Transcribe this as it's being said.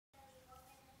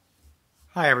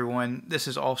Hi everyone, this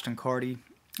is Austin Carty.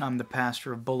 I'm the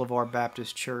pastor of Boulevard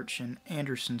Baptist Church in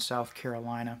Anderson, South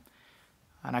Carolina,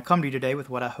 and I come to you today with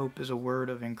what I hope is a word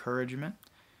of encouragement.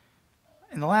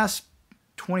 In the last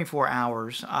 24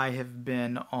 hours, I have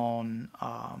been on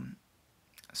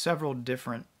several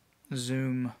different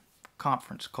Zoom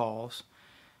conference calls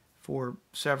for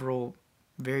several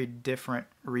very different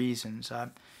reasons. I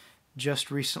just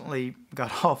recently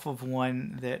got off of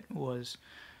one that was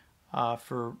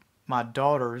for my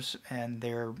daughters and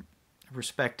their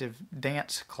respective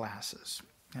dance classes.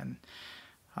 And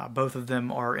both of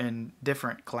them are in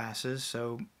different classes.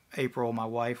 So, April, my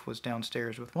wife, was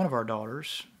downstairs with one of our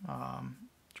daughters,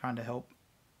 trying to help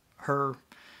her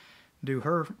do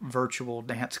her virtual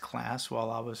dance class while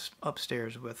I was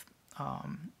upstairs with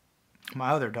my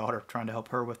other daughter, trying to help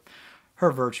her with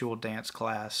her virtual dance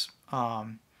class.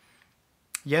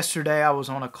 Yesterday, I was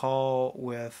on a call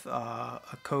with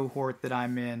a cohort that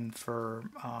I'm in for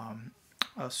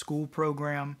a school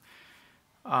program.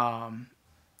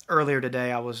 Earlier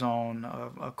today, I was on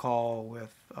a call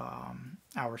with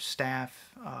our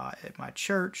staff at my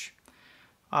church.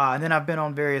 And then I've been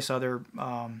on various other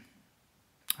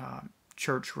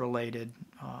church related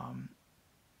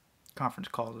conference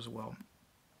calls as well.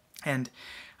 And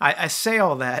I say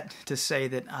all that to say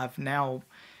that I've now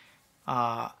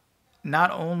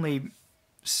not only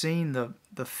seen the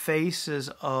faces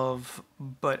of,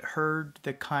 but heard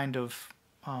the kind of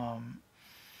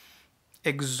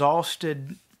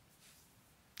exhausted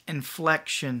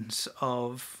inflections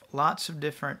of lots of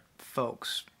different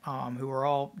folks who are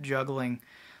all juggling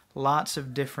lots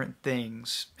of different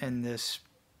things in this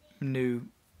new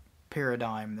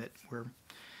paradigm that we're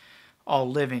all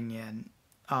living in.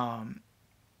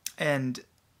 And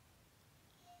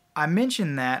I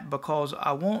mention that because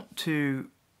I want to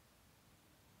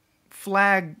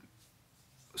flag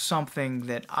something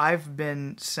that I've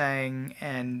been saying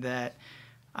and that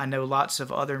I know lots of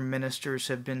other ministers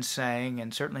have been saying,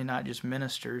 and certainly not just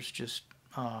ministers, just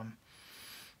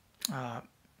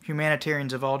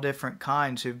humanitarians of all different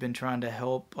kinds who've been trying to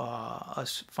help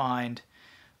us find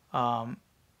the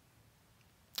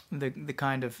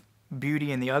kind of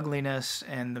beauty in the ugliness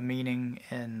and the meaning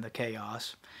in the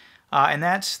chaos. And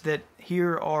that's that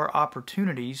here are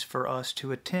opportunities for us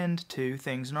to attend to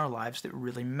things in our lives that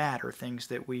really matter, things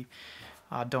that we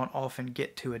don't often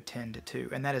get to attend to.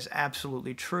 And that is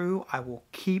absolutely true. I will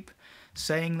keep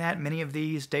saying that. Many of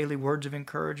these daily words of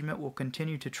encouragement will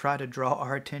continue to try to draw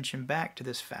our attention back to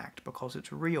this fact because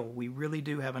it's real. We really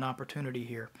do have an opportunity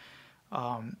here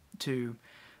to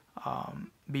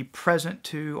be present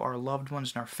to our loved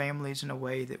ones and our families in a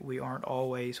way that we aren't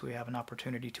always. We have an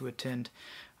opportunity to attend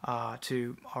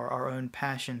to our own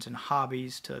passions and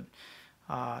hobbies, to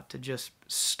just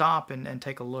stop and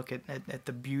take a look at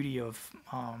the beauty of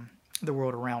the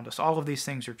world around us. All of these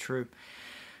things are true.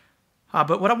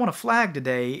 But what I want to flag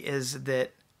today is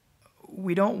that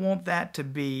we don't want that to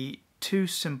be too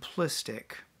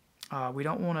simplistic. We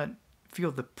don't want to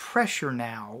feel the pressure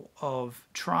now of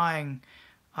trying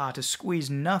to squeeze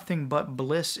nothing but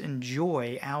bliss and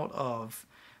joy out of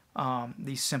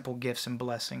these simple gifts and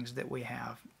blessings that we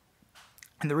have.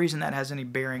 And the reason that has any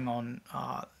bearing on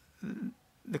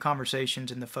the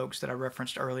conversations and the folks that I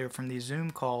referenced earlier from these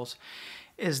Zoom calls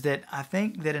is that I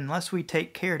think that unless we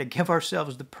take care to give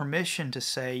ourselves the permission to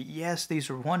say, yes, these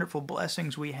are wonderful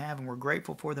blessings we have and we're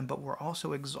grateful for them, but we're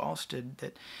also exhausted,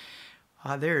 that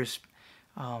there's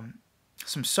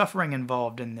some suffering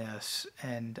involved in this,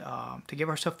 and to give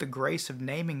ourselves the grace of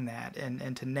naming that,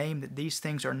 and to name that these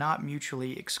things are not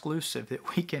mutually exclusive,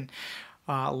 that we can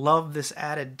love this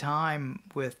added time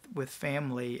with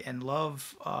family and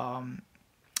love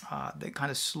the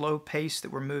kind of slow pace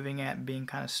that we're moving at, being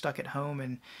kind of stuck at home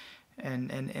and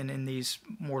in these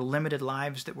more limited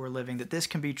lives that we're living, that this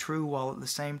can be true while at the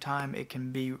same time it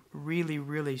can be really,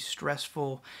 really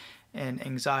stressful and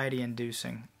anxiety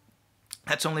inducing.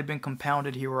 That's only been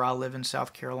compounded here where I live in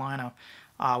South Carolina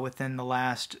within the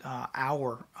last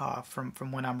hour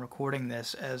from when I'm recording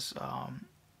this, as our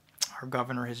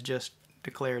governor has just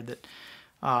declared that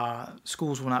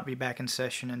schools will not be back in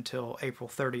session until April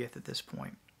 30th at this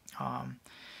point.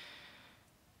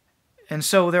 And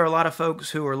so there are a lot of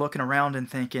folks who are looking around and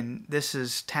thinking, this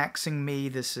is taxing me,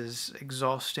 this is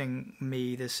exhausting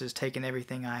me, this is taking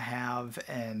everything I have,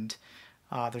 and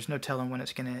there's no telling when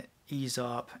it's going to ease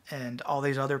up, and all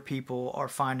these other people are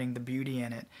finding the beauty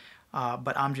in it,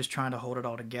 but I'm just trying to hold it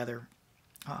all together.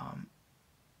 I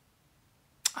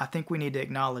think we need to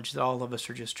acknowledge that all of us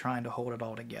are just trying to hold it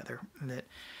all together, that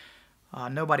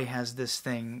nobody has this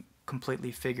thing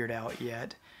completely figured out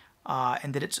yet,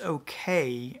 and that it's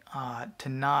okay to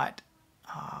not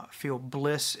feel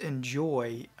bliss and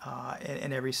joy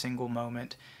in every single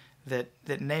moment.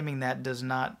 That naming that does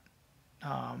not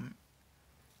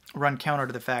run counter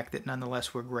to the fact that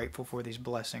nonetheless we're grateful for these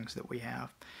blessings that we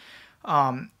have.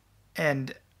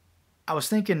 And I was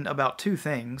thinking about two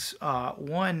things.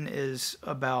 One is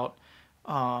about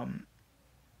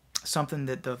something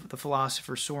that the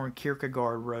philosopher Soren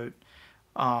Kierkegaard wrote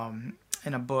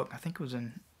in a book. I think it was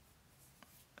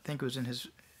in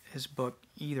his book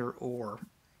Either Or.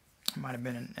 It might have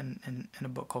been in a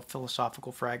book called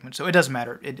Philosophical Fragments. So it doesn't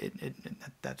matter.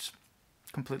 That's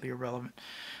completely irrelevant.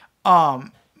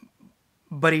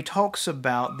 But he talks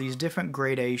about these different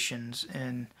gradations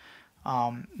in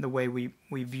the way we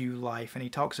view life. And he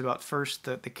talks about first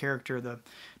the character, the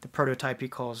prototype he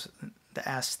calls the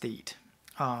aesthete.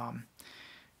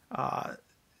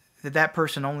 That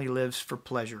person only lives for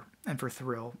pleasure and for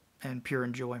thrill and pure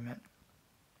enjoyment.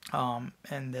 And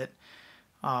that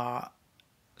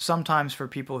sometimes for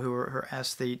people who are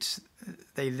aesthetes,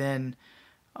 they then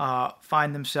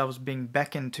find themselves being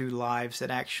beckoned to lives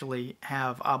that actually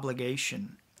have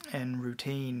obligation and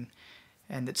routine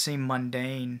and that seem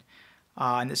mundane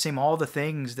and that seem all the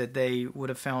things that they would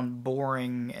have found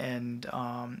boring and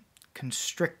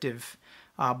constrictive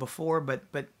before,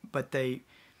 but they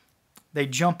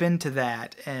jump into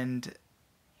that and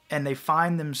they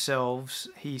find themselves,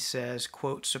 he says,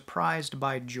 quote, surprised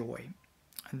by joy.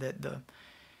 That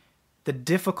the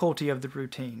difficulty of the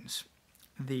routines,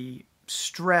 the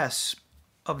stress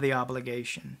of the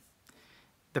obligation,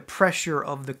 the pressure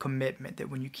of the commitment, that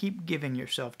when you keep giving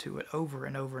yourself to it over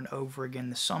and over and over again,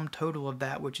 the sum total of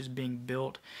that which is being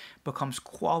built becomes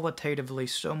qualitatively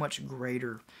so much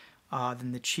greater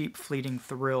than the cheap fleeting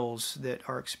thrills that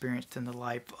are experienced in the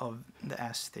life of the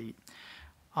aesthete.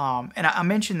 And I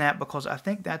mention that because I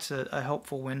think that's a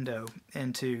helpful window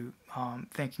into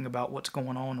thinking about what's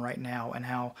going on right now and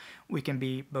how we can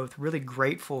be both really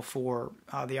grateful for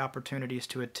the opportunities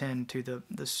to attend to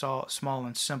the small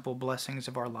and simple blessings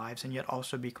of our lives, and yet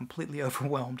also be completely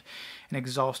overwhelmed and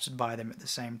exhausted by them at the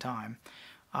same time.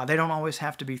 They don't always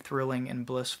have to be thrilling and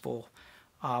blissful.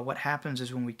 What happens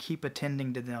is when we keep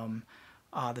attending to them,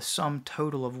 the sum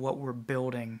total of what we're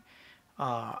building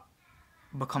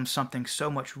becomes something so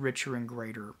much richer and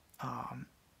greater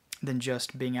than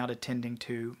just being out attending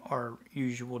to our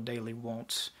usual daily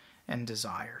wants and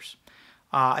desires.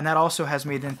 And that also has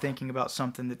me then thinking about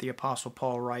something that the Apostle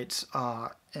Paul writes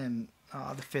in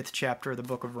the 5th chapter of the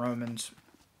book of Romans.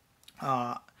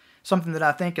 Something that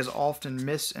I think is often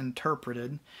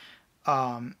misinterpreted.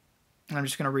 And I'm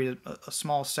just going to read a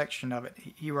small section of it.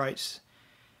 He writes,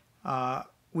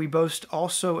 we boast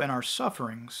also in our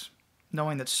sufferings,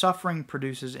 knowing that suffering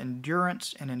produces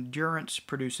endurance, and endurance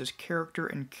produces character,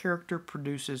 and character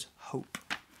produces hope.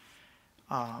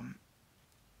 When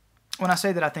I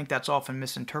say that I think that's often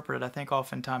misinterpreted, I think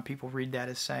oftentimes people read that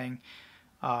as saying,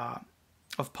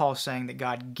 of Paul saying that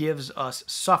God gives us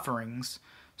sufferings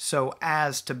so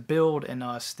as to build in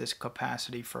us this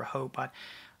capacity for hope. I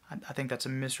think that's a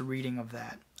misreading of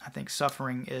that. I think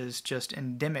suffering is just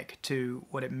endemic to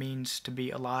what it means to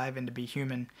be alive and to be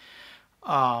human.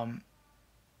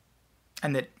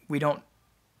 And that we don't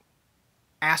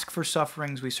ask for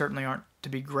sufferings. We certainly aren't to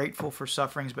be grateful for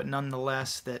sufferings, but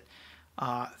nonetheless that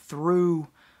through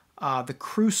the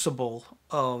crucible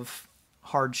of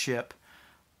hardship,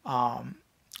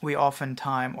 we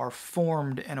oftentimes are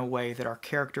formed in a way that our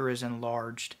character is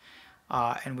enlarged,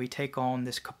 and we take on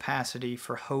this capacity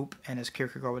for hope, and as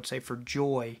Kierkegaard would say, for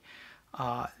joy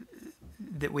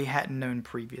that we hadn't known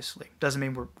previously. Doesn't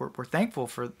mean we're thankful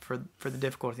for the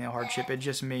difficulty and the hardship. It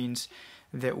just means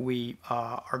that we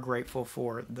are grateful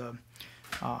for the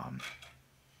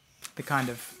kind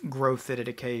of growth that it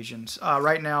occasions.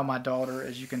 Right now, my daughter,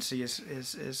 as you can see,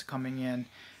 is coming in.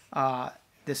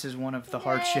 This is one of the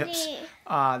hardships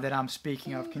that I'm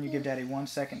speaking of. Can you give Daddy 1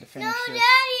 second to finish this? No, Daddy,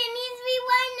 it needs to be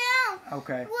right now.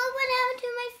 Okay. What would happen to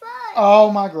my foot?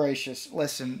 Oh, my gracious.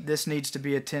 Listen, this needs to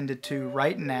be attended to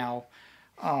right now.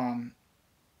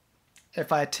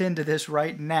 If I attend to this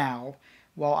right now,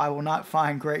 while I will not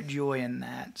find great joy in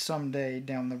that, someday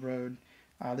down the road,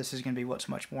 this is going to be what's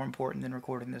much more important than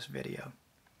recording this video.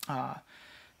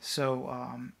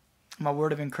 So my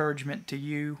word of encouragement to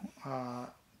you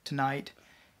tonight,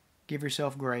 give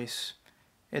yourself grace.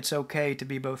 It's okay to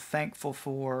be both thankful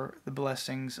for the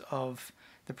blessings of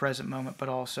the present moment, but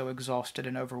also exhausted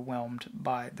and overwhelmed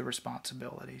by the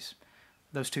responsibilities.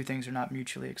 Those two things are not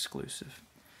mutually exclusive.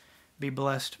 Be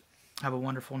blessed. Have a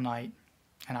wonderful night,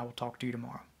 and I will talk to you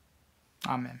tomorrow.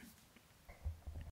 Amen.